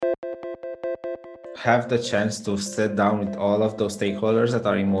have the chance to sit down with all of those stakeholders that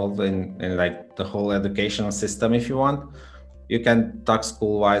are involved in like the whole educational system, if you want. You can talk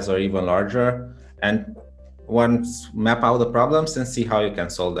school-wise or even larger, and once map out the problems and see how you can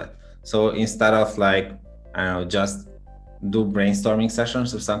solve that. So instead of like, I don't know, just do brainstorming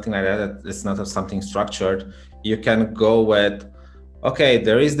sessions or something like that, it's not something structured. You can go with, okay,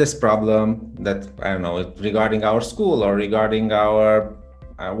 there is this problem that, I don't know, regarding our school or regarding our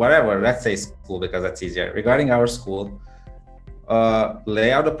whatever, let's say school because that's easier. Regarding our school,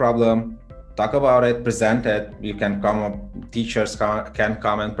 lay out the problem, talk about it, present it. You can come up, teachers can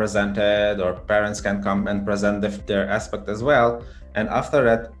come and present it, or parents can come and present their aspect as well. And after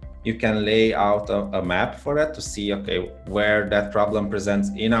that, you can lay out a map for that to see, okay, where that problem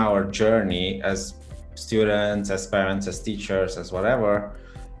presents in our journey as students, as parents, as teachers, as whatever.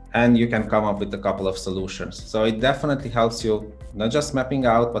 And you can come up with a couple of solutions. So it definitely helps you not just mapping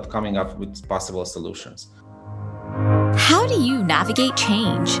out, but coming up with possible solutions. How do you navigate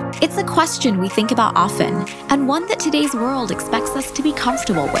change? It's a question we think about often, and one that today's world expects us to be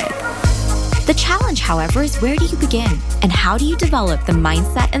comfortable with. The challenge, however, is where do you begin, and how do you develop the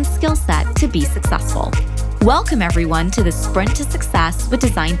mindset and skill set to be successful? Welcome, everyone, to the Sprint to Success with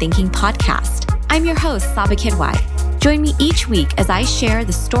Design Thinking podcast. I'm your host, Saba Kidwai. Join me each week as I share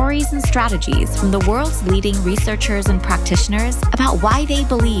the stories and strategies from the world's leading researchers and practitioners about why they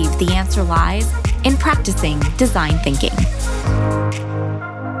believe the answer lies in practicing design thinking.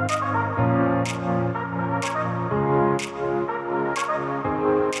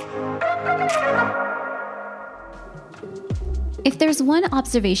 If there's one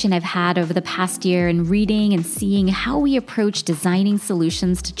observation I've had over the past year in reading and seeing how we approach designing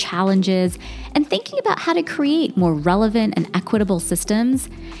solutions to challenges and thinking about how to create more relevant and equitable systems,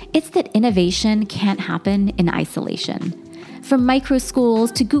 it's that innovation can't happen in isolation. From micro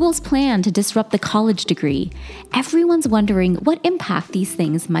schools to Google's plan to disrupt the college degree, everyone's wondering what impact these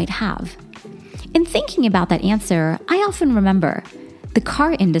things might have. In thinking about that answer, I often remember the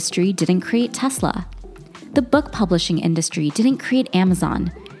car industry didn't create Tesla. The book publishing industry didn't create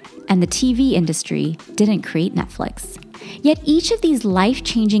Amazon, and the TV industry didn't create Netflix. Yet each of these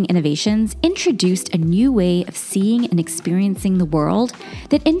life-changing innovations introduced a new way of seeing and experiencing the world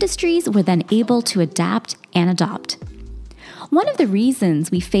that industries were then able to adapt and adopt. One of the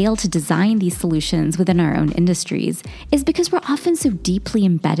reasons we fail to design these solutions within our own industries is because we're often so deeply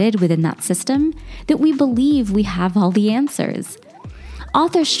embedded within that system that we believe we have all the answers.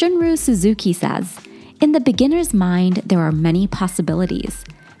 Author Shunryu Suzuki says, "In the beginner's mind, there are many possibilities,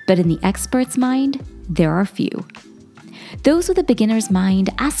 but in the expert's mind, there are few." Those with a beginner's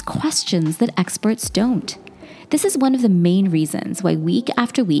mind ask questions that experts don't. This is one of the main reasons why week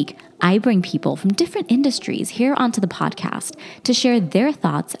after week, I bring people from different industries here onto the podcast to share their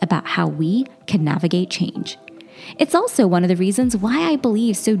thoughts about how we can navigate change. It's also one of the reasons why I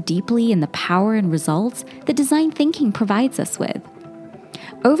believe so deeply in the power and results that design thinking provides us with.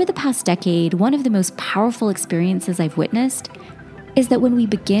 Over the past decade, one of the most powerful experiences I've witnessed is that when we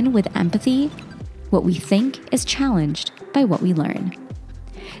begin with empathy, what we think is challenged by what we learn.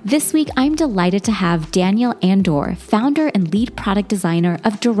 This week, I'm delighted to have Daniel Andor, founder and lead product designer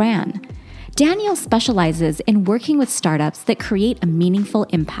of Duran. Daniel specializes in working with startups that create a meaningful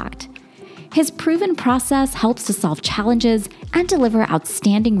impact. His proven process helps to solve challenges and deliver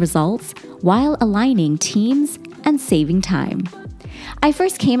outstanding results while aligning teams and saving time. I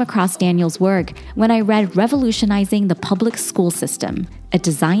first came across Daniel's work when I read Revolutionizing the Public School System, a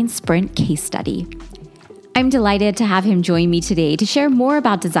design sprint case study. I'm delighted to have him join me today to share more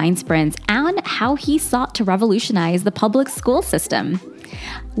about design sprints and how he sought to revolutionize the public school system.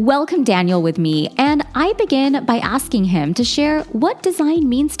 Welcome Daniel with me, and I begin by asking him to share what design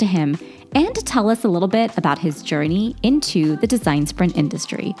means to him and to tell us a little bit about his journey into the design sprint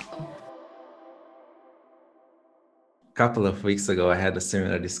industry. Couple of weeks ago, I had a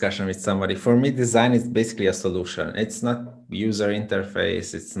similar discussion with somebody. For me, design is basically a solution. It's not user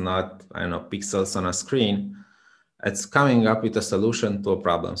interface. It's not, I don't know, pixels on a screen. It's coming up with a solution to a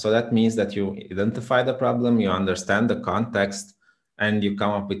problem. So that means that you identify the problem, you understand the context, and you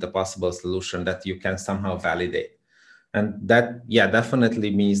come up with a possible solution that you can somehow validate. And that,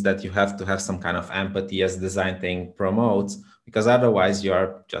 definitely means that you have to have some kind of empathy as design thing promotes, because otherwise you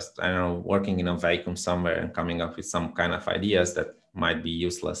are just, I don't know, working in a vacuum somewhere and coming up with some kind of ideas that might be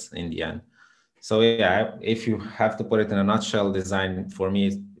useless in the end. So if you have to put it in a nutshell, design for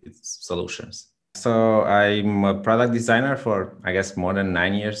me, it's solutions. So I'm a product designer for, I guess, more than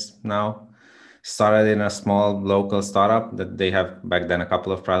 9 years now. Started in a small local startup that they have back then a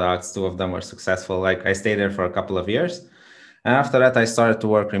couple of products. 2 of them were successful. Like I stayed there for a couple of years. And after that, I started to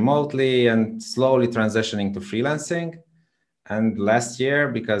work remotely and slowly transitioning to freelancing. And last year,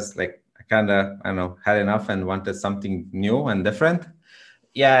 because like I kind of, I don't know, had enough and wanted something new and different.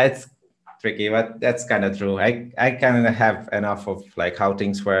 Yeah, it's tricky, but that's kind of true. I kind of have enough of like how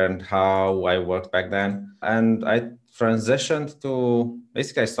things were and how I worked back then. And I transitioned to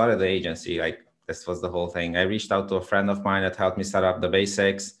basically I started the agency. Like this was the whole thing. I reached out to a friend of mine that helped me set up the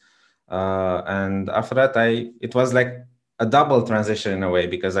basics. And after that, it was like a double transition in a way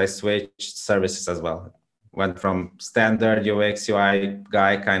because I switched services as well. Went from standard UX UI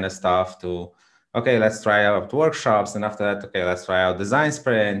guy kind of stuff to okay, let's try out workshops, and after that, okay, let's try out design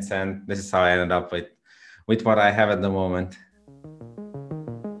sprints, and this is how I ended up with what I have at the moment.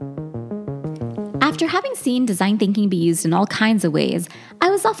 After having seen design thinking be used in all kinds of ways, I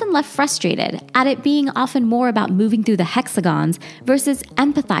was often left frustrated at it being often more about moving through the hexagons versus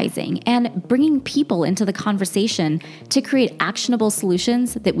empathizing and bringing people into the conversation to create actionable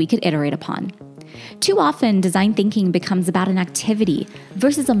solutions that we could iterate upon. Too often, design thinking becomes about an activity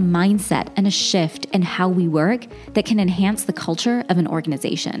versus a mindset and a shift in how we work that can enhance the culture of an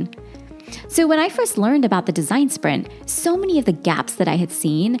organization. So when I first learned about the design sprint, so many of the gaps that I had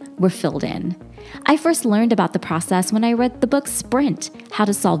seen were filled in. I first learned about the process when I read the book Sprint, How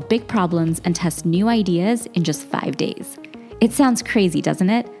to Solve Big Problems and Test New Ideas in Just 5 Days. It sounds crazy, doesn't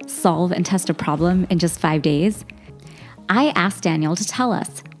it? Solve and test a problem in just 5 days? I asked Daniel to tell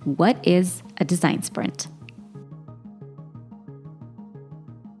us, what is a design sprint?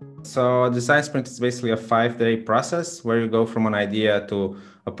 So a design sprint is basically a 5-day process where you go from an idea to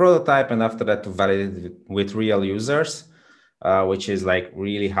a prototype, and after that to validate it with real users, which is like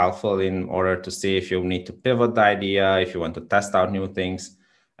really helpful in order to see if you need to pivot the idea, if you want to test out new things.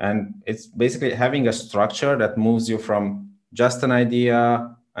 And it's basically having a structure that moves you from just an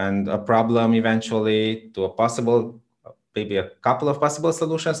idea and a problem eventually to a possible, maybe a couple of possible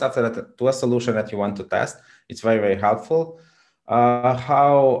solutions, after that to a solution that you want to test. It's very, very helpful.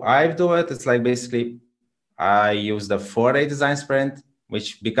 How I do it, it's like basically I use the 4-day design sprint,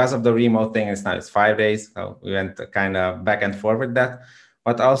 which because of the remote thing, it's 5 days. So we went kind of back and forth with that.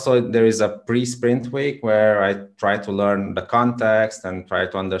 But also there is a pre-sprint week where I try to learn the context and try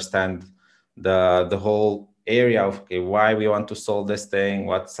to understand the whole area of okay, why we want to solve this thing,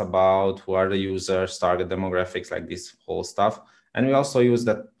 what's about, who are the users, target demographics, like this whole stuff. And we also use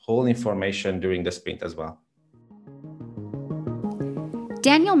that whole information during the sprint as well.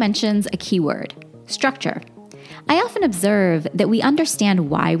 Daniel mentions a keyword, structure. I often observe that we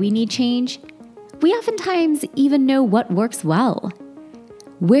understand why we need change. We oftentimes even know what works well.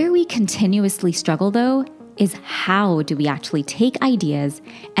 Where we continuously struggle, though, is how do we actually take ideas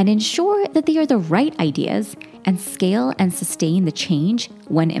and ensure that they are the right ideas and scale and sustain the change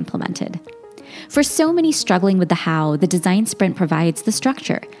when implemented. For so many struggling with the how, the design sprint provides the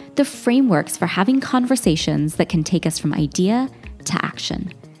structure, the frameworks for having conversations that can take us from idea to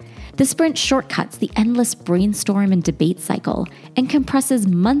action. The sprint shortcuts the endless brainstorm and debate cycle and compresses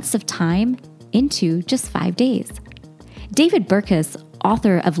months of time into just 5 days. David Burkus,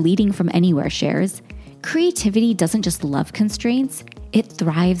 author of Leading from Anywhere, shares, creativity doesn't just love constraints, it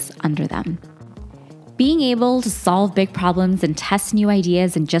thrives under them. Being able to solve big problems and test new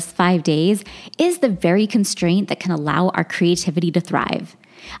ideas in just 5 days is the very constraint that can allow our creativity to thrive.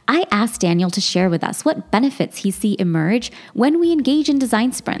 I asked Daniel to share with us what benefits he sees emerge when we engage in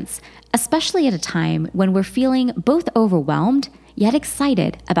design sprints, especially at a time when we're feeling both overwhelmed yet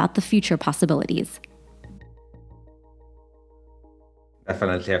excited about the future possibilities.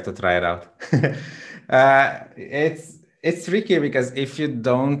 Definitely have to try it out. It's tricky because if you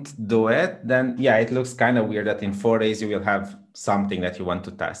don't do it, then yeah, it looks kind of weird that in 4 days you will have something that you want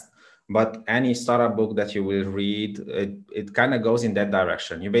to test. But any startup book that you will read, it kind of goes in that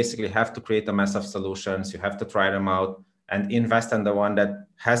direction. You basically have to create a mess of solutions. You have to try them out and invest in the one that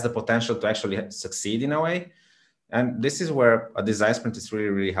has the potential to actually succeed in a way. And this is where a design sprint is really,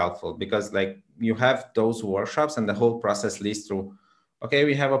 really helpful because like you have those workshops and the whole process leads through, okay,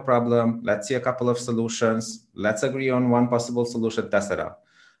 we have a problem. Let's see a couple of solutions. Let's agree on one possible solution, test it out.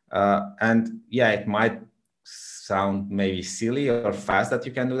 And yeah, it might sound maybe silly or fast that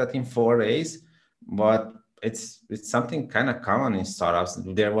you can do that in 4 days, but it's something kind of common in startups.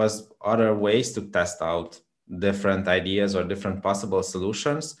 There was other ways to test out different ideas or different possible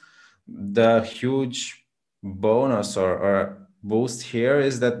solutions. The huge bonus or boost here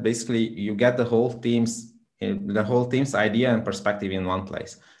is that basically you get the whole team's idea and perspective in one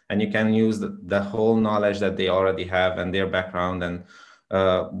place, and you can use the whole knowledge that they already have and their background and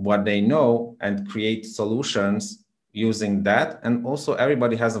what they know and create solutions using that. And also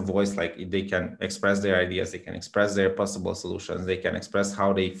everybody has a voice, like they can express their ideas, they can express their possible solutions, they can express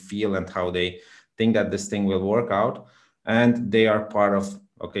how they feel and how they think that this thing will work out. And they are part of,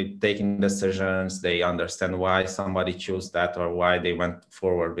 okay, taking decisions. They understand why somebody chose that or why they went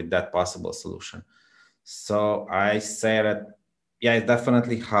forward with that possible solution. So I say that, yeah, it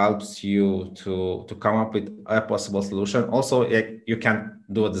definitely helps you to come up with a possible solution. Also, you can't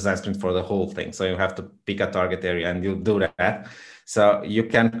do a design sprint for the whole thing, so you have to pick a target area and you do that. So you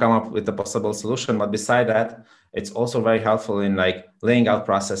can come up with a possible solution, but beside that, it's also very helpful in like laying out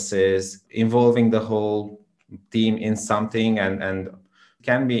processes, involving the whole team in something, and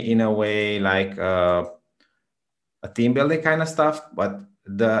can be in a way like a team building kind of stuff, but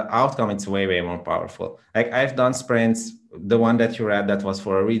the outcome is way, way more powerful. Like I've done sprints, the one that you read that was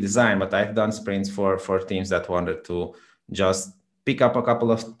for a redesign, but I've done sprints for teams that wanted to just pick up a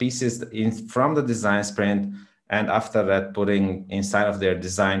couple of pieces from the design sprint, and after that putting inside of their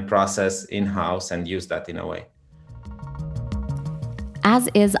design process in-house and use that in a way. As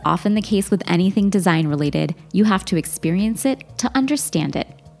is often the case with anything design related, you have to experience it to understand it.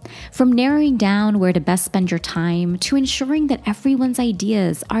 From narrowing down where to best spend your time to ensuring that everyone's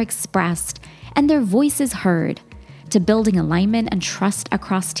ideas are expressed and their voices heard, to building alignment and trust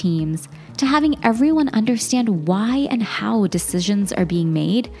across teams, to having everyone understand why and how decisions are being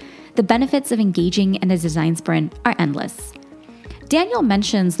made, the benefits of engaging in a design sprint are endless. Daniel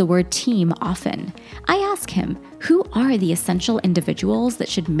mentions the word team often. I ask him, who are the essential individuals that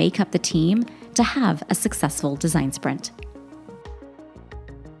should make up the team to have a successful design sprint?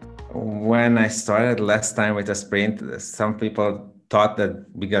 When I started last time with a sprint, some people thought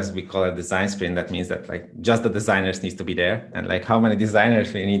that because we call it design sprint, that means that like just the designers needs to be there, and like how many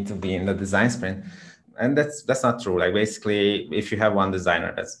designers we need to be in the design sprint. And that's not true. Like basically, if you have one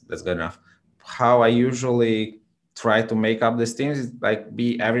designer, that's good enough. How I usually try to make up these teams is like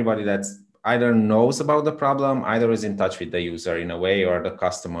be everybody that's either knows about the problem, either is in touch with the user in a way, or the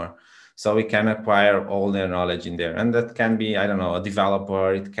customer. So we can acquire all their knowledge in there. And that can be, I don't know, a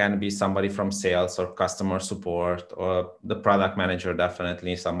developer, it can be somebody from sales or customer support, or the product manager,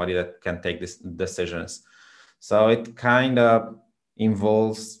 definitely somebody that can take these decisions. So it kind of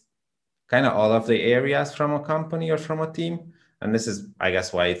involves kind of all of the areas from a company or from a team. And this is, I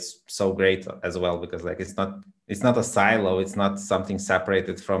guess, why it's so great as well, because like it's not a silo, it's not something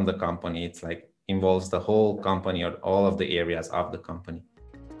separated from the company. It's like involves the whole company or all of the areas of the company.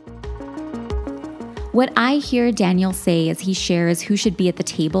 What I hear Daniel say as he shares who should be at the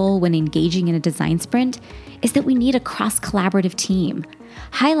table when engaging in a design sprint is that we need a cross-collaborative team,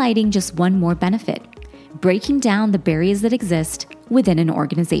 highlighting just one more benefit: breaking down the barriers that exist within an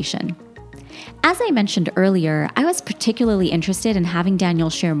organization. As I mentioned earlier, I was particularly interested in having Daniel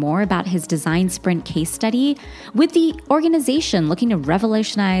share more about his design sprint case study with the organization looking to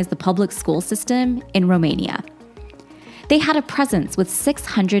revolutionize the public school system in Romania. They had a presence with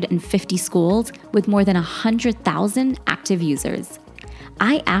 650 schools with more than 100,000 active users.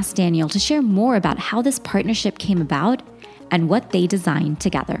 I asked Daniel to share more about how this partnership came about and what they designed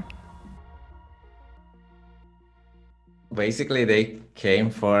together. Basically, they came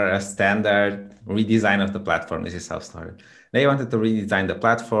for a standard redesign of the platform. This is how it started. They wanted to redesign the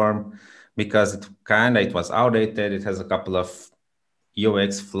platform because it was outdated. It has a couple of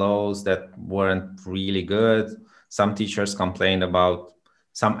UX flows that weren't really good. Some teachers complained about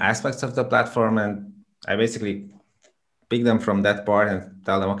some aspects of the platform, and I basically pick them from that part and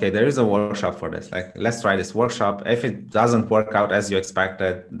tell them, okay, there is a workshop for this. Like, let's try this workshop. If it doesn't work out as you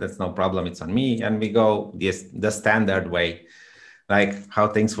expected, that's no problem. It's on me. And we go the standard way, like how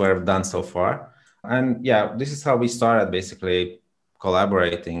things were done so far. And yeah, this is how we started basically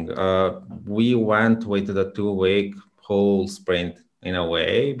collaborating. We went with the 2 week whole sprint in a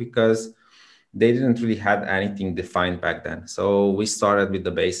way because they didn't really have anything defined back then. So we started with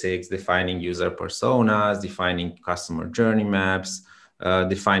the basics, defining user personas, defining customer journey maps,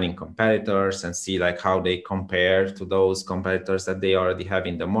 defining competitors, and see like how they compare to those competitors that they already have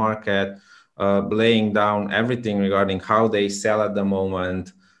in the market, laying down everything regarding how they sell at the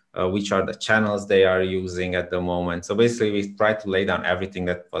moment, which are the channels they are using at the moment. So basically we try to lay down everything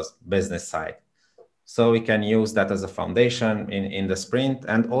that was business side. So we can use that as a foundation in the sprint.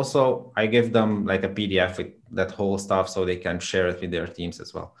 And also I give them like a PDF with that whole stuff so they can share it with their teams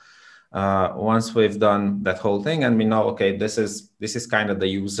as well. Once we've done that whole thing and we know, okay, this is kind of the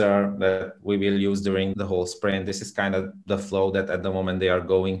user that we will use during the whole sprint. This is kind of the flow that at the moment they are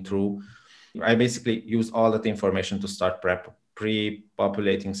going through. I basically use all that information to start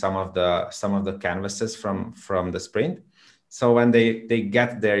pre-populating some of the canvases from the sprint. So when they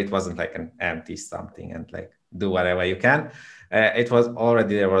get there, it wasn't like an empty something and like do whatever you can.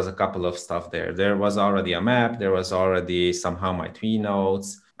 There was a couple of stuff there. There was already a map. There was already some How Might We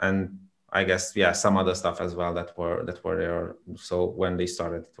notes, and I guess some other stuff as well that were there. So when they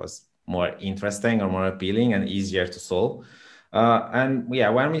started, it was more interesting or more appealing and easier to solve. When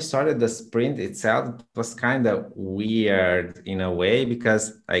we started the sprint itself, it was kind of weird in a way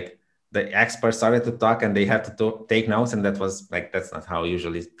because like the experts started to talk and they had to take notes, and that was like that's not how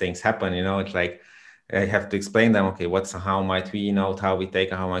usually things happen. It's like I have to explain them. Okay, what's How Might We note? How we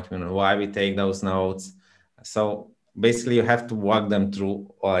take a How Might We note? Why we take those notes? So basically, you have to walk them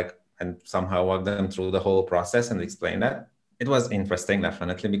through, and somehow walk them through the whole process and explain that. It was interesting,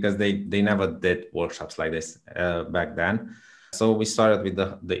 definitely, because they never did workshops like this back then. So we started with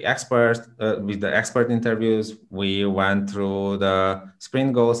the expert interviews. We went through the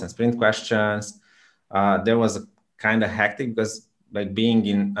sprint goals and sprint questions. There was a kind of hectic because like being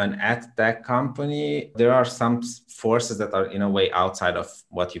in an ad tech company, there are some forces that are in a way outside of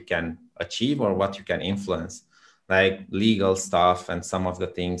what you can achieve or what you can influence, like legal stuff, and some of the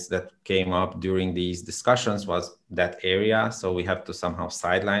things that came up during these discussions was that area. So we have to somehow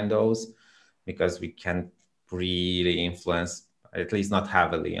sideline those because we can't really influence, at least not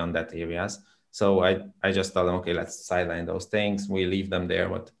heavily, on that areas. So I just tell them, okay, let's sideline those things. We leave them there,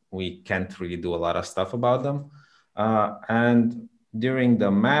 but we can't really do a lot of stuff about them. And during the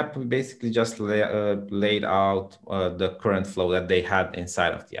map, we basically just laid out the current flow that they had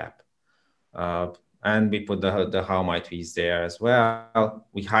inside of the app. And we put the How Might We's there as well.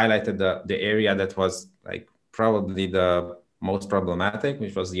 We highlighted the area that was like probably the most problematic,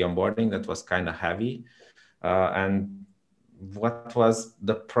 which was the onboarding. That was kind of heavy. And what was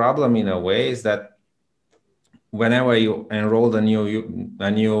the problem in a way is that whenever you enrolled a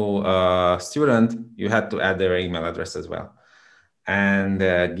new student, you had to add their email address as well. And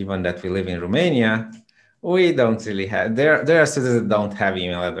given that we live in Romania, we don't really have, there are students that don't have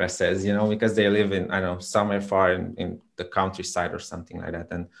email addresses, because they live in, I don't know, somewhere far in the countryside or something like that.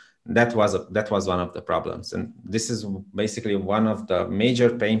 And that was one of the problems. And this is basically one of the major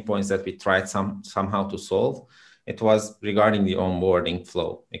pain points that we tried somehow to solve. It was regarding the onboarding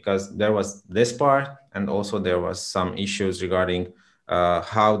flow, because there was this part, and also there was some issues regarding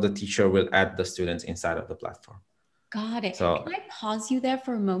how the teacher will add the students inside of the platform. Got it. So, can I pause you there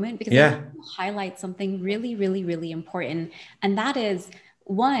for a moment? Because I want to highlight something really, really, really important. And that is,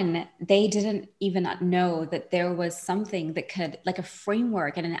 one, they didn't even know that there was something that could, like a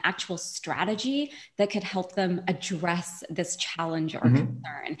framework and an actual strategy that could help them address this challenge or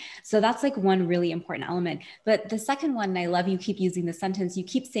concern. So that's like one really important element. But the second one, and I love you keep using the sentence, you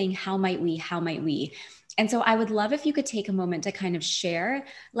keep saying, how might we, how might we? And so I would love if you could take a moment to kind of share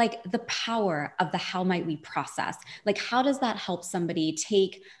like the power of the how might we process. Like, how does that help somebody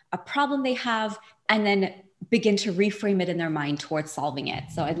take a problem they have and then begin to reframe it in their mind towards solving it?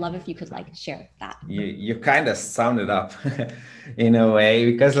 So I'd love if you could like share that. You kind of summed it up in a way,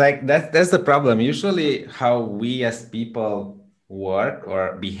 because like that's the problem. Usually how we as people work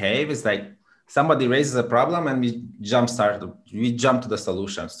or behave is like somebody raises a problem and we jump to the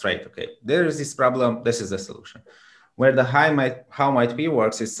solution straight. Okay, there is this problem, this is the solution. Where the how might we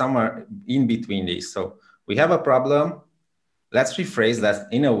works is somewhere in between these. So we have a problem. Let's rephrase that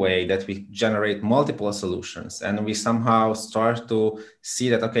in a way that we generate multiple solutions, and we somehow start to see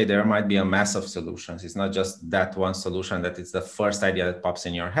that, okay, there might be a mass of solutions. It's not just that one solution that it's the first idea that pops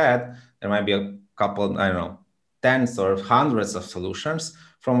in your head. There might be a couple, I don't know, tens or hundreds of solutions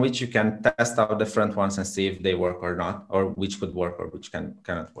from which you can test out different ones and see if they work or not, or which could work or which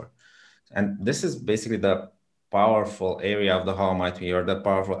cannot work. And this is basically the powerful area of the how might we, or the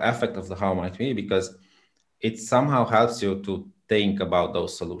powerful effect of the how might we, because it somehow helps you to think about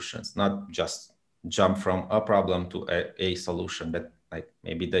those solutions, not just jump from a problem to a solution, but like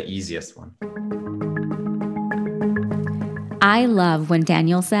maybe the easiest one. I love when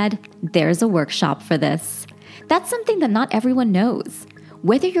Daniel said, there's a workshop for this. That's something that not everyone knows.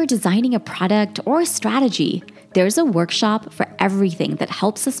 Whether you're designing a product or a strategy, there's a workshop for everything that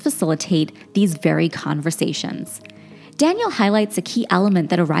helps us facilitate these very conversations. Daniel highlights a key element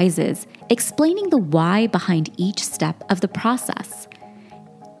that arises, explaining the why behind each step of the process.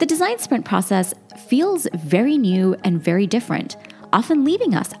 The design sprint process feels very new and very different, often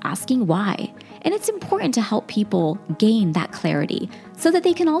leaving us asking why. And it's important to help people gain that clarity so that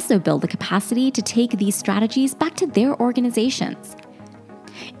they can also build the capacity to take these strategies back to their organizations.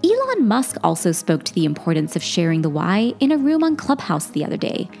 Elon Musk also spoke to the importance of sharing the why in a room on Clubhouse the other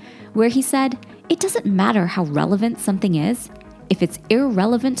day, where he said, it doesn't matter how relevant something is. If it's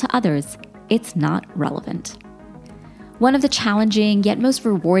irrelevant to others, it's not relevant. One of the challenging yet most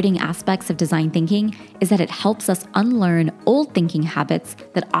rewarding aspects of design thinking is that it helps us unlearn old thinking habits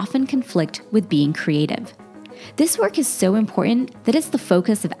that often conflict with being creative. This work is so important that it's the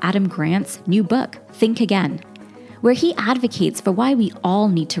focus of Adam Grant's new book, Think Again, where he advocates for why we all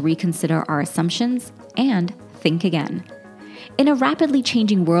need to reconsider our assumptions and think again. In a rapidly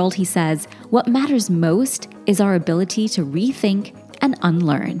changing world, he says, what matters most is our ability to rethink and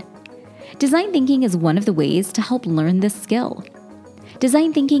unlearn. Design thinking is one of the ways to help learn this skill.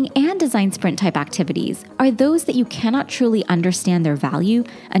 Design thinking and design sprint type activities are those that you cannot truly understand their value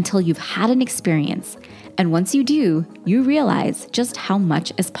until you've had an experience. And once you do, you realize just how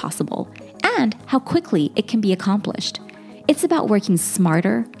much is possible and how quickly it can be accomplished. It's about working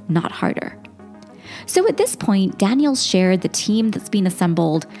smarter, not harder. So at this point, Daniel's shared the team that's been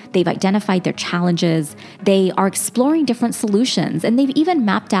assembled, they've identified their challenges, they are exploring different solutions, and they've even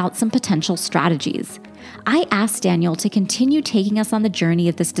mapped out some potential strategies. I asked Daniel to continue taking us on the journey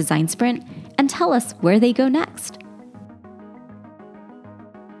of this design sprint and tell us where they go next.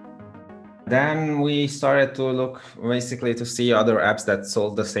 Then we started to look basically to see other apps that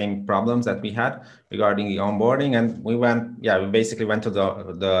solve the same problems that we had regarding the onboarding. And we basically went to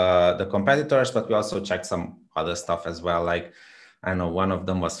the competitors, but we also checked some other stuff as well. Like, I don't know, one of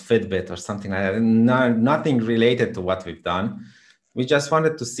them was Fitbit or something like that. Nothing related to what we've done. We just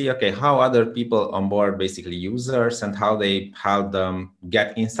wanted to see, okay, how other people onboard basically users and how they help them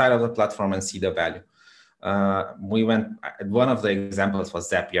get inside of the platform and see the value. One of the examples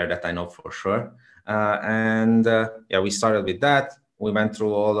was Zapier that I know for sure. We started with that. We went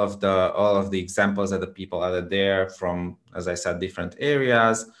through all of the examples that the people added there from, as I said, different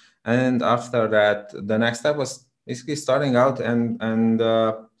areas. And after that, the next step was basically starting out and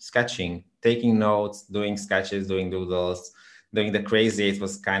sketching, taking notes, doing sketches, doing doodles, doing the crazy. It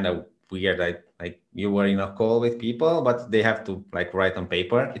was kind of weird. Like you were in a call with people, but they have to like write on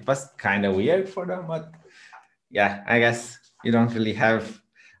paper. It was kind of weird for them, but yeah, I guess you don't really have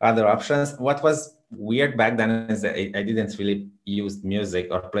other options. What was weird back then is that I didn't really use music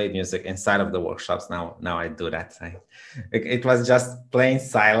or play music inside of the workshops. Now I do that. It was just plain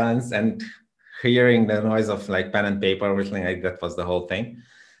silence and hearing the noise of like pen and paper, everything like that was the whole thing.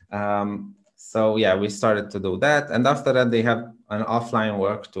 We started to do that. And after that, they have an offline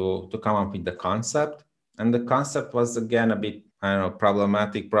work to come up with the concept. And the concept was, again, a bit,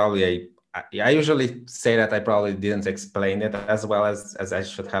 problematic. Probably I usually say that I probably didn't explain it as well as I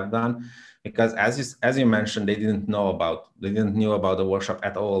should have done, because as you mentioned, they didn't know about the workshop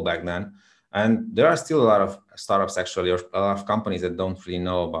at all back then. And there are still a lot of startups actually, or a lot of companies that don't really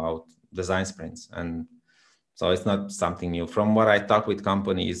know about design sprints. And so it's not something new. From what I talk with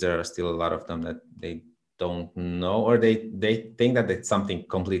companies, there are still a lot of them that they don't know, or they think that it's something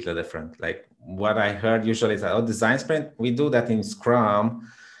completely different. Like what I heard usually is, design sprint, we do that in Scrum.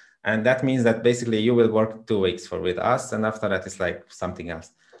 And that means that basically you will work 2 weeks with us. And after that, it's like something else.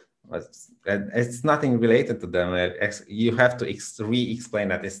 But it's nothing related to them. You have to re-explain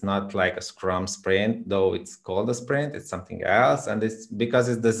that it's not like a Scrum sprint, though it's called a sprint, it's something else. And it's because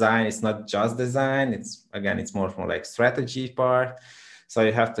it's design, it's not just design. It's more like strategy part. So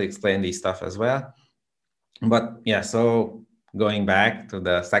you have to explain these stuff as well. But yeah, so going back to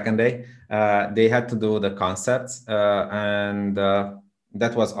the second day, they had to do the concepts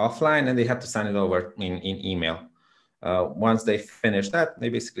that was offline, and they had to send it over in email. Once they finished that, they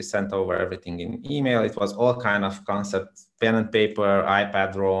basically sent over everything in email. It was all kind of concepts, pen and paper,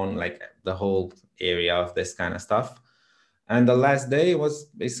 iPad, drone, like the whole area of this kind of stuff. And the last day was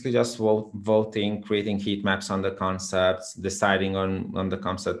basically just voting, creating heat maps on the concepts, deciding on the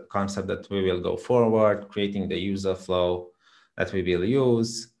concept that we will go forward, creating the user flow that we will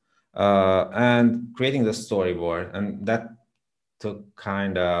use, and creating the storyboard. And that took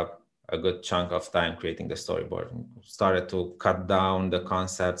kind of a good chunk of time creating the storyboard. Started to cut down the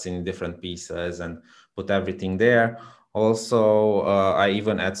concepts in different pieces and put everything there. Also, I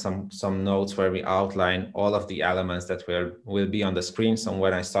even add some notes where we outline all of the elements that will be on the screen. So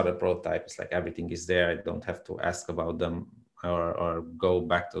when I start a prototype, it's like everything is there. I don't have to ask about them or go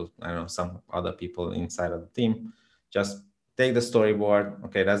back to some other people inside of the team. Just take the storyboard.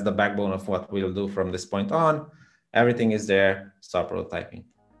 Okay, that's the backbone of what we'll do from this point on. Everything is there, start prototyping.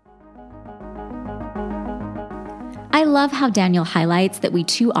 I love how Daniel highlights that we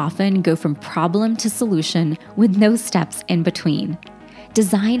too often go from problem to solution with no steps in between.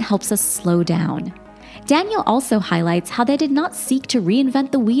 Design helps us slow down. Daniel also highlights how they did not seek to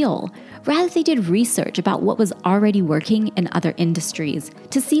reinvent the wheel. Rather, they did research about what was already working in other industries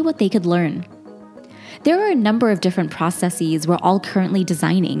to see what they could learn. There are a number of different processes we're all currently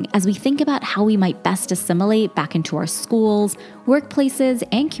designing as we think about how we might best assimilate back into our schools, workplaces,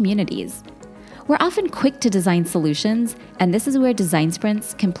 and communities. We're often quick to design solutions, and this is where design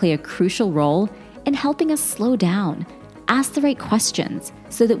sprints can play a crucial role in helping us slow down, ask the right questions,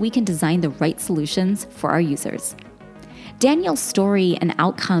 so that we can design the right solutions for our users. Daniel's story and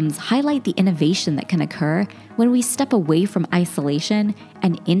outcomes highlight the innovation that can occur when we step away from isolation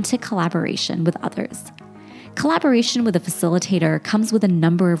and into collaboration with others. Collaboration with a facilitator comes with a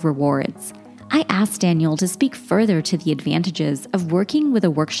number of rewards. I asked Daniel to speak further to the advantages of working with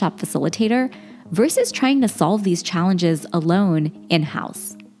a workshop facilitator versus trying to solve these challenges alone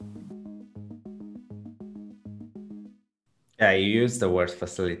in-house. Yeah, you used the word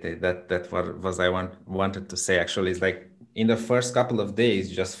facilitate. That what was I wanted to say actually is like in the first couple of days,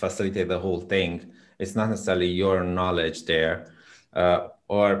 you just facilitate the whole thing. It's not necessarily your knowledge there,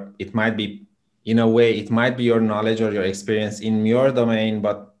 or it might be, in a way, it might be your knowledge or your experience in your domain,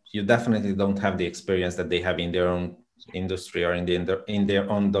 but you definitely don't have the experience that they have in their own industry or in their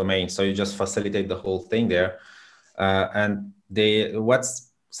own domain. So you just facilitate the whole thing there, and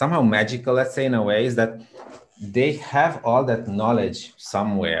what's somehow magical, let's say in a way, is that they have all that knowledge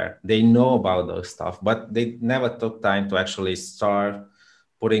somewhere. They know about those stuff, but they never took time to actually start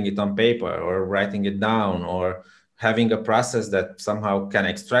putting it on paper or writing it down or having a process that somehow can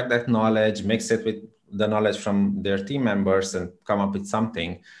extract that knowledge, mix it with the knowledge from their team members and come up with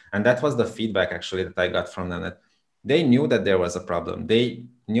something. And that was the feedback actually that I got from them, that they knew that there was a problem. They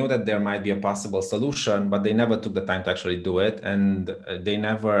knew that there might be a possible solution, but they never took the time to actually do it. And they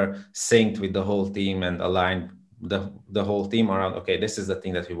never synced with the whole team and aligned the whole team around, okay, this is the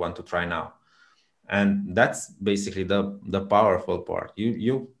thing that we want to try now. And that's basically the powerful part.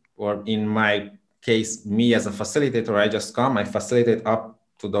 You, or in my case, me as a facilitator, I facilitate up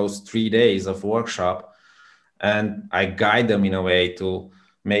to those 3 days of workshop, and I guide them in a way to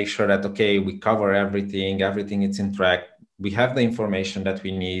make sure that, okay, we cover everything is in track. We have the information that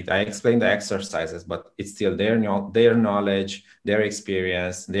we need. I explain the exercises, but it's still their knowledge, their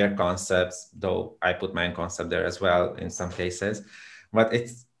experience, their concepts, though I put my own concept there as well in some cases, but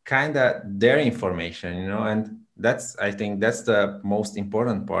it's kind of their information, and I think that's the most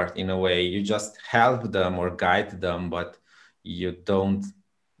important part in a way. You just help them or guide them, but you don't,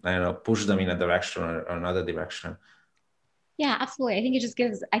 I don't know, push them in a direction or another direction. Yeah, absolutely.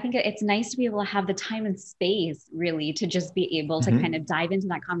 I think it's nice to be able to have the time and space really to just be able to kind of dive into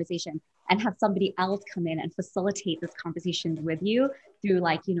that conversation and have somebody else come in and facilitate this conversation with you through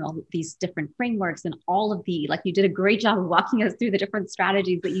these different frameworks and all of you did a great job of walking us through the different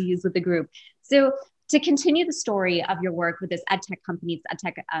strategies that you use with the group. So to continue the story of your work with this edtech company, it's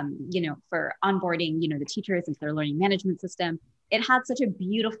edtech, for onboarding, the teachers into their learning management system, it had such a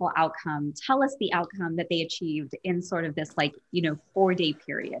beautiful outcome. Tell us the outcome that they achieved in sort of this 4-day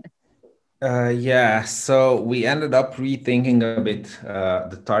period. Yeah, so we ended up rethinking a bit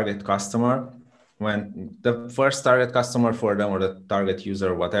the target customer. When the first target customer for them, or the target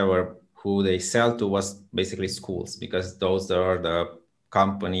user, whatever, who they sell to, was basically schools, because those are the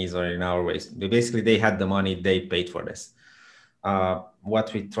companies, or in our ways, basically they had the money, they paid for this.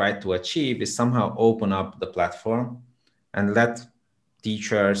 What we tried to achieve is somehow open up the platform and let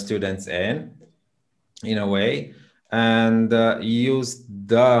teachers, students in a way, and use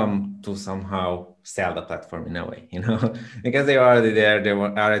them to somehow sell the platform in a way, because they were already there, they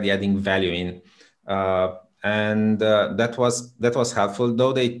were already adding value in. And that was helpful,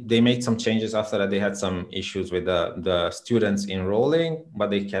 though they made some changes after that. They had some issues with the students enrolling,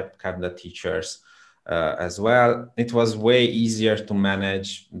 but they kept the teachers as well. It was way easier to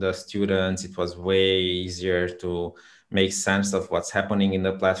manage the students. It was way easier to make sense of what's happening in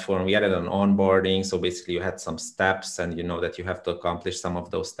the platform. We added an onboarding. So basically you had some steps, and you know that you have to accomplish some of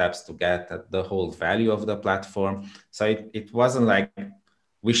those steps to get at the whole value of the platform. So it wasn't like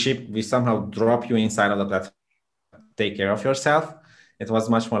we somehow drop you inside of the platform, take care of yourself. It was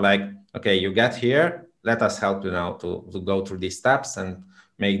much more like, okay, you get here, let us help you now to go through these steps and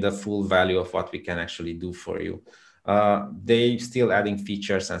make the full value of what we can actually do for you. They still adding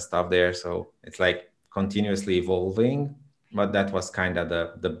features and stuff there. So it's like continuously evolving, but that was kind of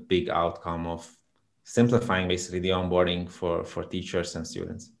the big outcome of simplifying basically the onboarding for teachers and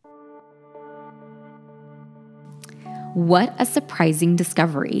students. What a surprising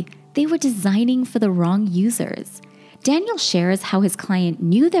discovery. They were designing for the wrong users. Daniel shares how his client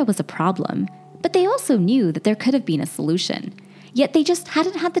knew there was a problem, but they also knew that there could have been a solution. Yet they just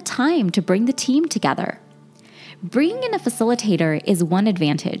hadn't had the time to bring the team together. Bringing in a facilitator is one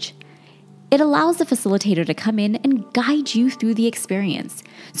advantage. It allows the facilitator to come in and guide you through the experience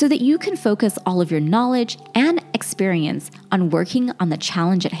so that you can focus all of your knowledge and experience on working on the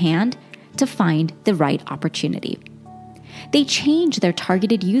challenge at hand to find the right opportunity. They changed their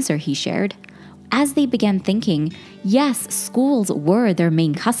targeted user, he shared. As they began thinking, yes, schools were their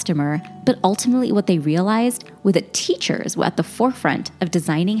main customer, but ultimately what they realized was that teachers were at the forefront of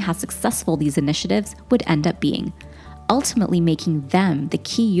designing how successful these initiatives would end up being, ultimately making them the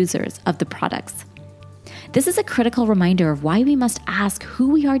key users of the products. This is a critical reminder of why we must ask who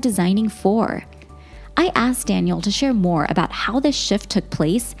we are designing for. I asked Daniel to share more about how this shift took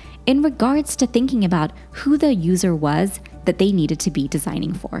place in regards to thinking about who the user was that they needed to be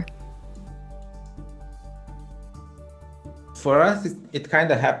designing for. For us, it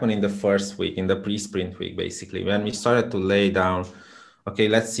kind of happened in the first week, in the pre-sprint week, basically, when we started to lay down, okay,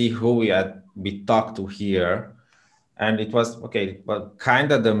 let's see who we talked to here. And it was, okay, well,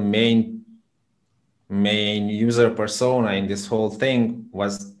 kind of the main user persona in this whole thing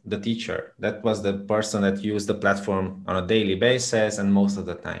was the teacher. That was the person that used the platform on a daily basis and most of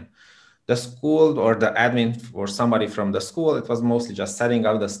the time. The school or the admin or somebody from the school, it was mostly just setting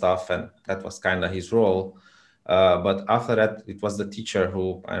up the stuff, and that was kind of his role. But after that, it was the teacher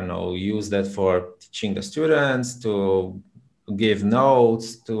who, I don't know, used that for teaching the students, to give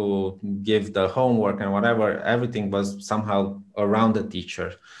notes, to give the homework and whatever. Everything was somehow around the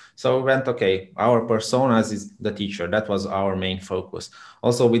teacher. So we went, okay, our personas is the teacher. That was our main focus.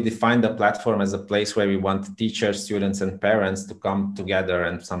 Also, we defined the platform as a place where we want teachers, students, and parents to come together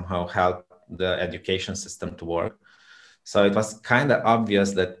and somehow help the education system to work. So it was kind of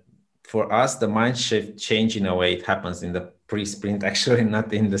obvious that for us, the mind shift change in a way, it happens in the pre-sprint, actually,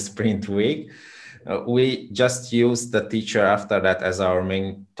 not in the sprint week. We just used the teacher after that as our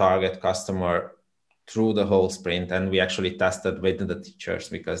main target customer through the whole sprint. And we actually tested with the teachers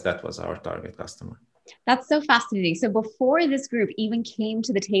because that was our target customer. That's so fascinating. So before this group even came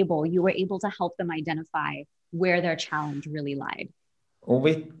to the table, you were able to help them identify where their challenge really lied.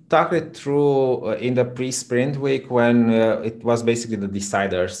 We talked it through in the pre-sprint week when it was basically the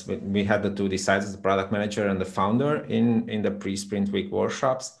deciders. We had the two deciders, the product manager and the founder in the pre-sprint week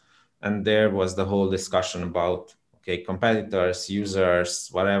workshops. And there was the whole discussion about, okay, competitors, users,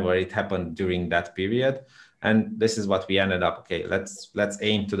 whatever. It happened during that period. And this is what we ended up, okay, let's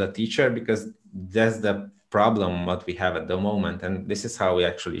aim to the teacher because that's the problem what we have at the moment. And this is how we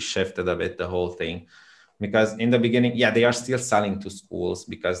actually shifted a bit the whole thing. Because in the beginning, yeah, they are still selling to schools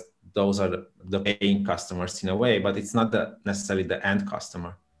because those are the paying customers in a way, but it's not necessarily the end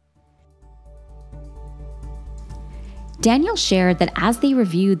customer. Daniel shared that as they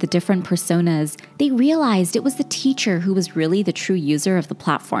reviewed the different personas, they realized it was the teacher who was really the true user of the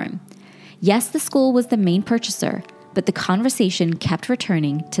platform. Yes, the school was the main purchaser, but the conversation kept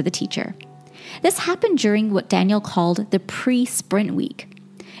returning to the teacher. This happened during what Daniel called the pre-sprint week.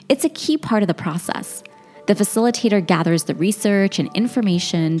 It's a key part of the process. The facilitator gathers the research and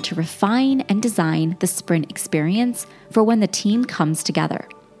information to refine and design the sprint experience for when the team comes together.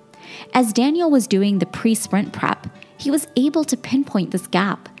 As Daniel was doing the pre-sprint prep, he was able to pinpoint this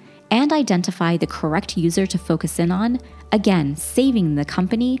gap and identify the correct user to focus in on, again, saving the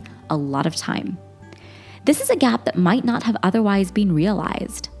company a lot of time. This is a gap that might not have otherwise been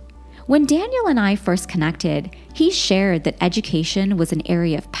realized. When Daniel and I first connected, he shared that education was an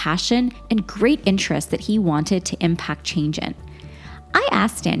area of passion and great interest that he wanted to impact change in. I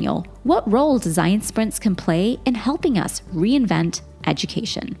asked Daniel what role design sprints can play in helping us reinvent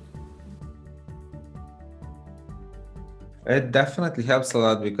education. It definitely helps a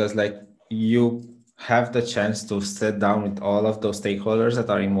lot because you have the chance to sit down with all of those stakeholders that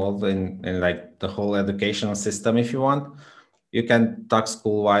are involved in like the whole educational system if you want. You can talk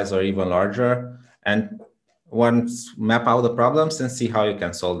school-wise or even larger, and once map out the problems and see how you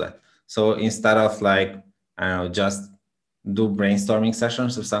can solve that. So instead of just do brainstorming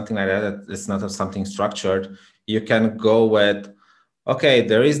sessions or something like that, it's not something structured. You can go with, okay,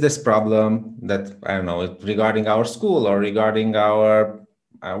 there is this problem that, I don't know, regarding our school or regarding our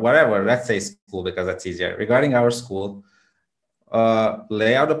whatever, let's say school because that's easier. Regarding our school,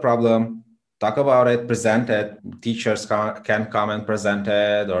 lay out the problem, talk about it, present it. Teachers can come and present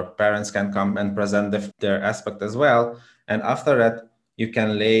it, or parents can come and present their aspect as well. And after that, you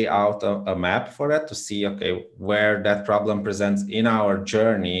can lay out a map for that to see, okay, where that problem presents in our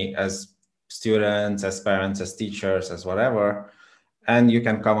journey as students, as parents, as teachers, as whatever. And you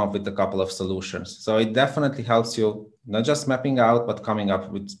can come up with a couple of solutions. So it definitely helps you not just mapping out, but coming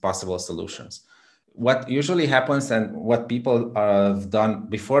up with possible solutions. What usually happens and what people have done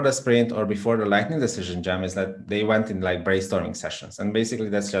before the sprint or before the lightning decision jam is that they went in like brainstorming sessions. And basically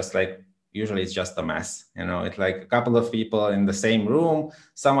that's just like usually it's just a mess. It's like a couple of people in the same room,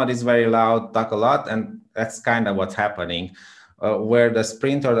 somebody's very loud, talk a lot, and that's kind of what's happening. Where the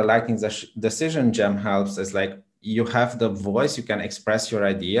sprint or the lightning decision gem helps is like you have the voice, you can express your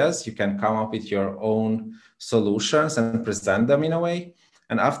ideas, you can come up with your own solutions and present them in a way.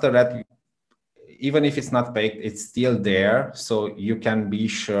 And after that, even if it's not baked, it's still there. So you can be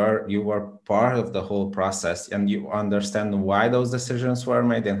sure you were part of the whole process and you understand why those decisions were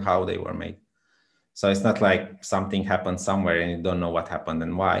made and how they were made. So it's not like something happened somewhere and you don't know what happened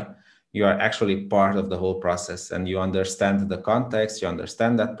and why. You are actually part of the whole process and you understand the context, you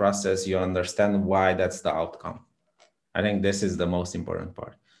understand that process, you understand why that's the outcome. I think this is the most important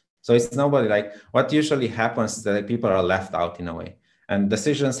part. So it's nobody like what usually happens is that people are left out in a way and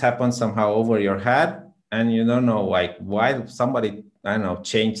decisions happen somehow over your head and you don't know like why somebody, I don't know,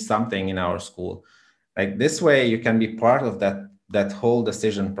 changed something in our school. Like this way you can be part of that whole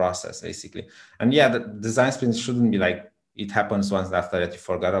decision process basically. And yeah, the design sprint shouldn't be like it happens once after that you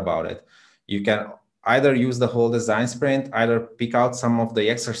forgot about it. You can either use the whole design sprint, either pick out some of the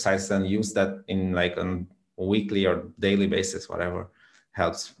exercises and use that in like a weekly or daily basis, whatever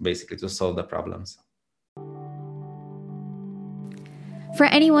helps basically to solve the problems. For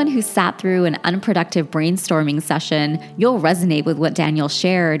anyone who sat through an unproductive brainstorming session, you'll resonate with what Daniel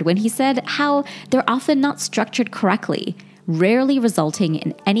shared when he said how they're often not structured correctly, rarely resulting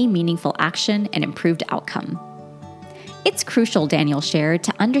in any meaningful action and improved outcome. It's crucial, Daniel shared,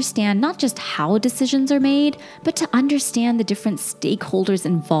 to understand not just how decisions are made, but to understand the different stakeholders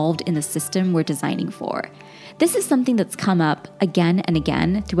involved in the system we're designing for. This is something that's come up again and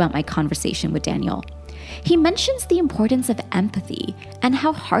again throughout my conversation with Daniel. He mentions the importance of empathy and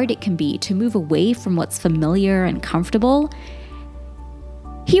how hard it can be to move away from what's familiar and comfortable.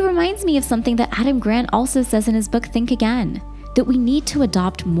 He reminds me of something that Adam Grant also says in his book, Think Again, that we need to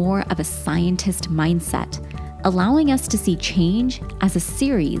adopt more of a scientist mindset, allowing us to see change as a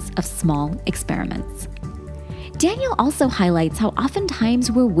series of small experiments. Daniel also highlights how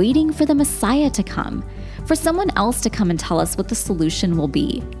oftentimes we're waiting for the Messiah to come, for someone else to come and tell us what the solution will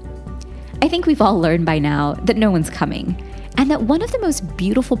be. I think we've all learned by now that no one's coming, and that one of the most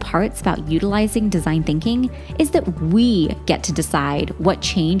beautiful parts about utilizing design thinking is that we get to decide what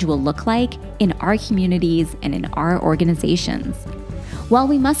change will look like in our communities and in our organizations. While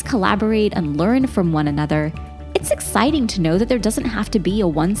we must collaborate and learn from one another, it's exciting to know that there doesn't have to be a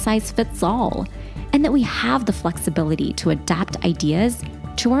one-size-fits-all, and that we have the flexibility to adapt ideas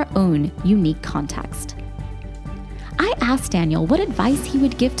to our own unique context. I asked Daniel what advice he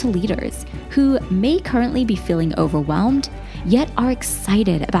would give to leaders who may currently be feeling overwhelmed, yet are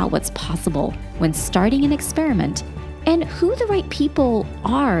excited about what's possible when starting an experiment, and who the right people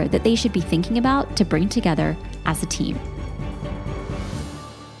are that they should be thinking about to bring together as a team.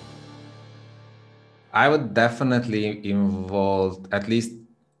 I would definitely involve at least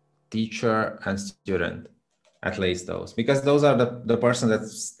teacher and student, at least those, because those are the person that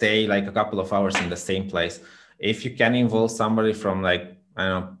stay like a couple of hours in the same place. If you can involve somebody from like, I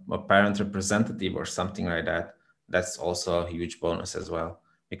don't know, a parent representative or something like that, that's also a huge bonus as well,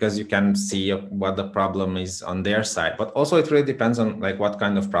 because you can see what the problem is on their side. But also it really depends on like what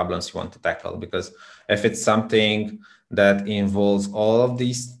kind of problems you want to tackle, because if it's something that involves all of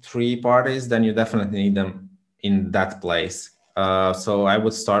these three parties, then you definitely need them in that place. So I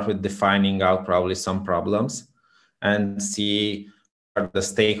would start with defining out probably some problems and see the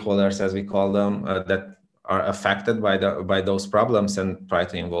stakeholders, as we call them, that are affected by those problems, and try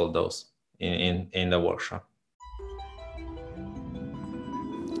to involve those in the workshop.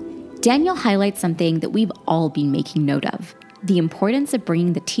 Daniel highlights something that we've all been making note of: the importance of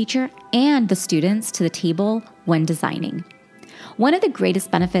bringing the teacher and the students to the table when designing. One of the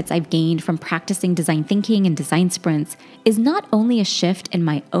greatest benefits I've gained from practicing design thinking and design sprints is not only a shift in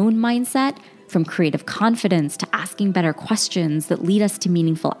my own mindset, from creative confidence to asking better questions that lead us to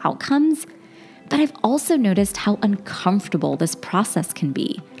meaningful outcomes, but I've also noticed how uncomfortable this process can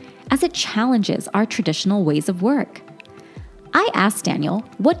be, as it challenges our traditional ways of work. I asked Daniel,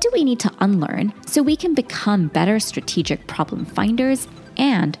 what do we need to unlearn so we can become better strategic problem finders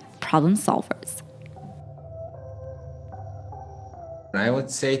and problem solvers? I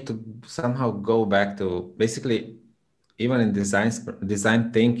would say to somehow go back to basically, even in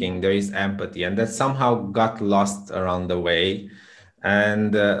design thinking, there is empathy, and that somehow got lost around the way.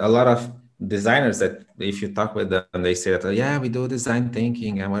 And a lot of designers that if you talk with them, they say that, oh, yeah, we do design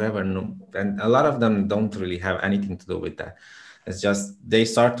thinking and whatever. No, and a lot of them don't really have anything to do with that. It's just they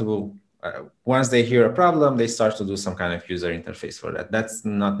start to, once they hear a problem, they start to do some kind of user interface for that. That's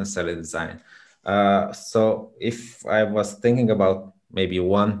not necessarily design. So if I was thinking about maybe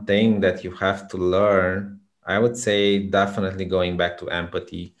one thing that you have to learn, I would say definitely going back to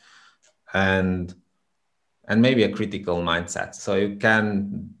empathy and maybe a critical mindset. So you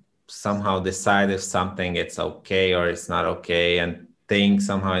can somehow decide if something it's okay or it's not okay, and think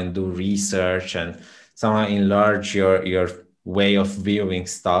somehow and do research and somehow enlarge your way of viewing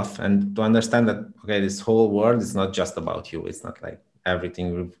stuff, and to understand that okay, this whole world is not just about you. It's not like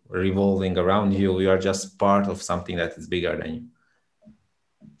everything revolving around you. You are just part of something that is bigger than you.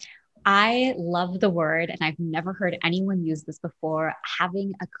 I love the word, and I've never heard anyone use this before,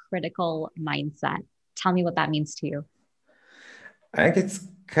 having a critical mindset. Tell me what that means to you. I think it's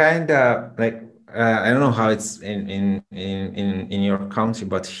kind of like I don't know how it's in your country,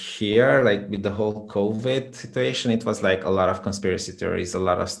 but here, like with the whole COVID situation, it was like a lot of conspiracy theories, a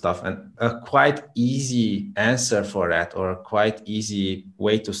lot of stuff, and a quite easy answer for that, or a quite easy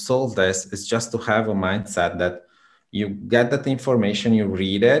way to solve this, is just to have a mindset that you get that information, you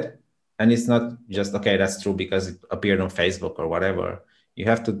read it, and it's not just okay, that's true because it appeared on Facebook or whatever. You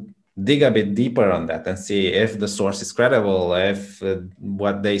have to dig a bit deeper on that and see if the source is credible, if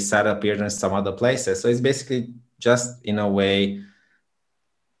what they said appeared in some other places. So it's basically just in a way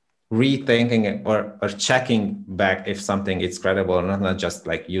rethinking it, or checking back if something is credible or not just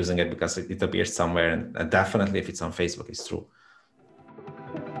like using it because it appears somewhere, and definitely if it's on Facebook, it's true.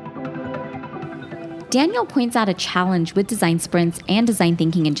 Daniel points out a challenge with design sprints and design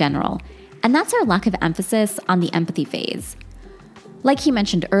thinking in general, and that's our lack of emphasis on the empathy phase. Like he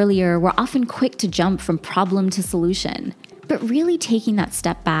mentioned earlier, we're often quick to jump from problem to solution, but really taking that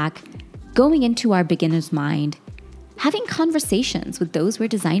step back, going into our beginner's mind, having conversations with those we're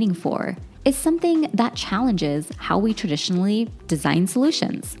designing for, is something that challenges how we traditionally design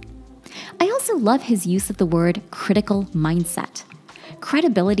solutions. I also love his use of the word critical mindset.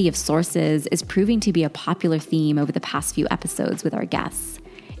 Credibility of sources is proving to be a popular theme over the past few episodes with our guests.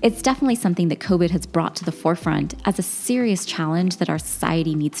 It's definitely something that COVID has brought to the forefront as a serious challenge that our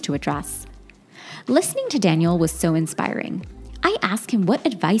society needs to address. Listening to Daniel was so inspiring. I asked him what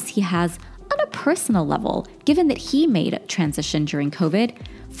advice he has on a personal level, given that he made a transition during COVID,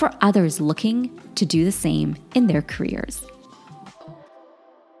 for others looking to do the same in their careers.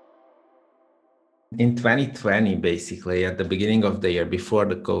 In 2020, basically, at the beginning of the year, before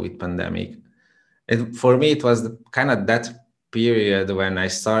the COVID pandemic, for me, it was kind of that period when I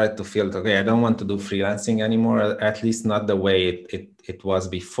started to feel, okay, I don't want to do freelancing anymore, at least not the way it was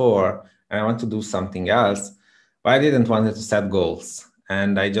before. And I want to do something else. But I didn't want to set goals.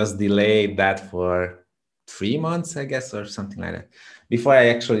 And I just delayed that for 3 months, I guess, or something like that, before I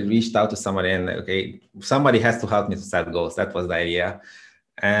actually reached out to somebody and, okay, somebody has to help me to set goals. That was the idea.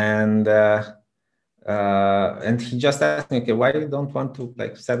 And he just asked me, okay, why you don't want to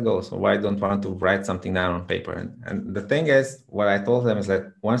like set goals, or why you don't want to write something down on paper? And the thing is, what I told them is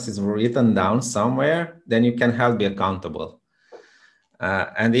that once it's written down somewhere, then you can help be accountable.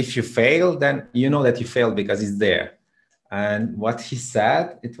 And if you fail, then you know that you failed because it's there. And what he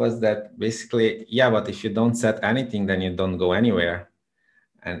said, it was that basically, yeah, but if you don't set anything, then you don't go anywhere.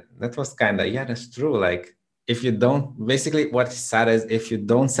 And that was kind of, yeah, that's true. Like if you don't, basically what he said is, if you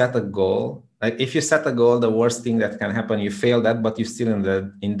don't set a goal, like if you set a goal, the worst thing that can happen, you fail that, but you're still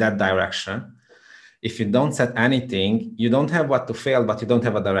in that direction. If you don't set anything, you don't have what to fail, but you don't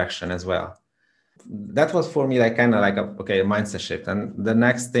have a direction as well. That was for me like kind of like a mindset shift. And the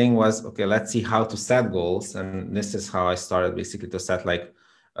next thing was, okay, let's see how to set goals. And this is how I started basically to set like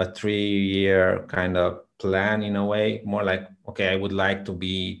a 3-year kind of plan in a way, more like, okay, I would like to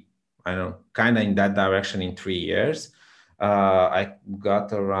be, I don't know, kind of in that direction in 3 years. I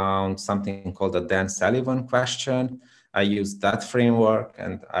got around something called the Dan Sullivan question. I used that framework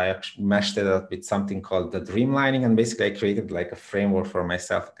and I actually meshed it up with something called the dreamlining. And basically I created like a framework for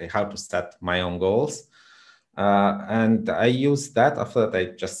myself, okay, how to set my own goals. And I used that. After that, I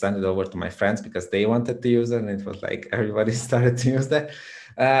just sent it over to my friends because they wanted to use it. And it was like, everybody started to use that.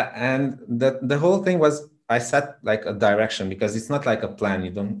 And the whole thing was, I set like a direction, because it's not like a plan.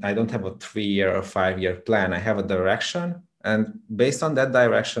 I don't have a 3-year or 5-year plan. I have a direction. And based on that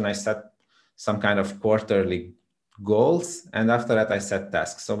direction, I set some kind of quarterly goals. And after that, I set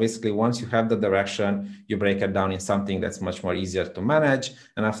tasks. So basically, once you have the direction, you break it down in something that's much more easier to manage.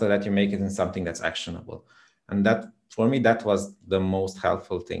 And after that, you make it in something that's actionable. And that, for me, that was the most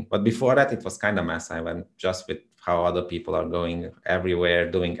helpful thing. But before that, it was kind of mess. I went just with how other people are going everywhere,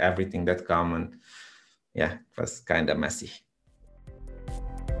 doing everything that come. And yeah, it was kind of messy.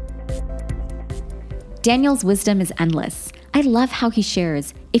 Daniel's wisdom is endless. I love how he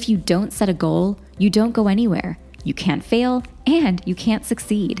shares, if you don't set a goal, you don't go anywhere. You can't fail, and you can't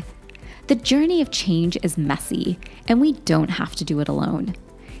succeed. The journey of change is messy, and we don't have to do it alone.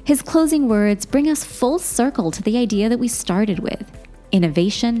 His closing words bring us full circle to the idea that we started with.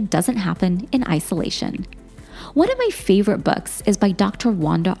 Innovation doesn't happen in isolation. One of my favorite books is by Dr.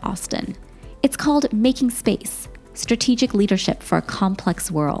 Wanda Austin. It's called Making Space: Strategic Leadership for a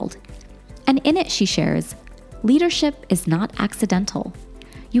Complex World. And in it, she shares, leadership is not accidental.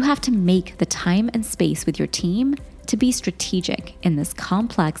 You have to make the time and space with your team to be strategic in this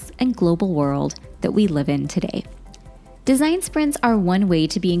complex and global world that we live in today. Design sprints are one way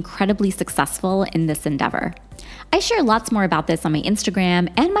to be incredibly successful in this endeavor. I share lots more about this on my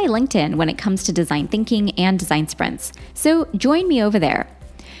Instagram and my LinkedIn when it comes to design thinking and design sprints, so join me over there.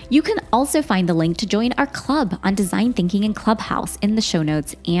 You can also find the link to join our club on design thinking in Clubhouse in the show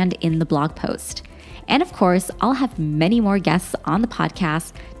notes and in the blog post. And of course, I'll have many more guests on the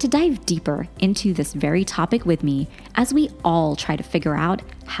podcast to dive deeper into this very topic with me as we all try to figure out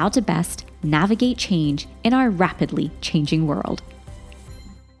how to best navigate change in our rapidly changing world.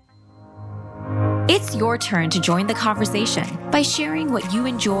 It's your turn to join the conversation by sharing what you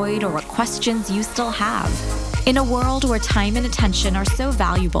enjoyed or what questions you still have. In a world where time and attention are so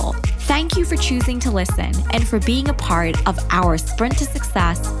valuable, thank you for choosing to listen and for being a part of our Sprint to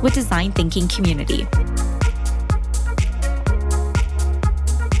Success with Design Thinking community.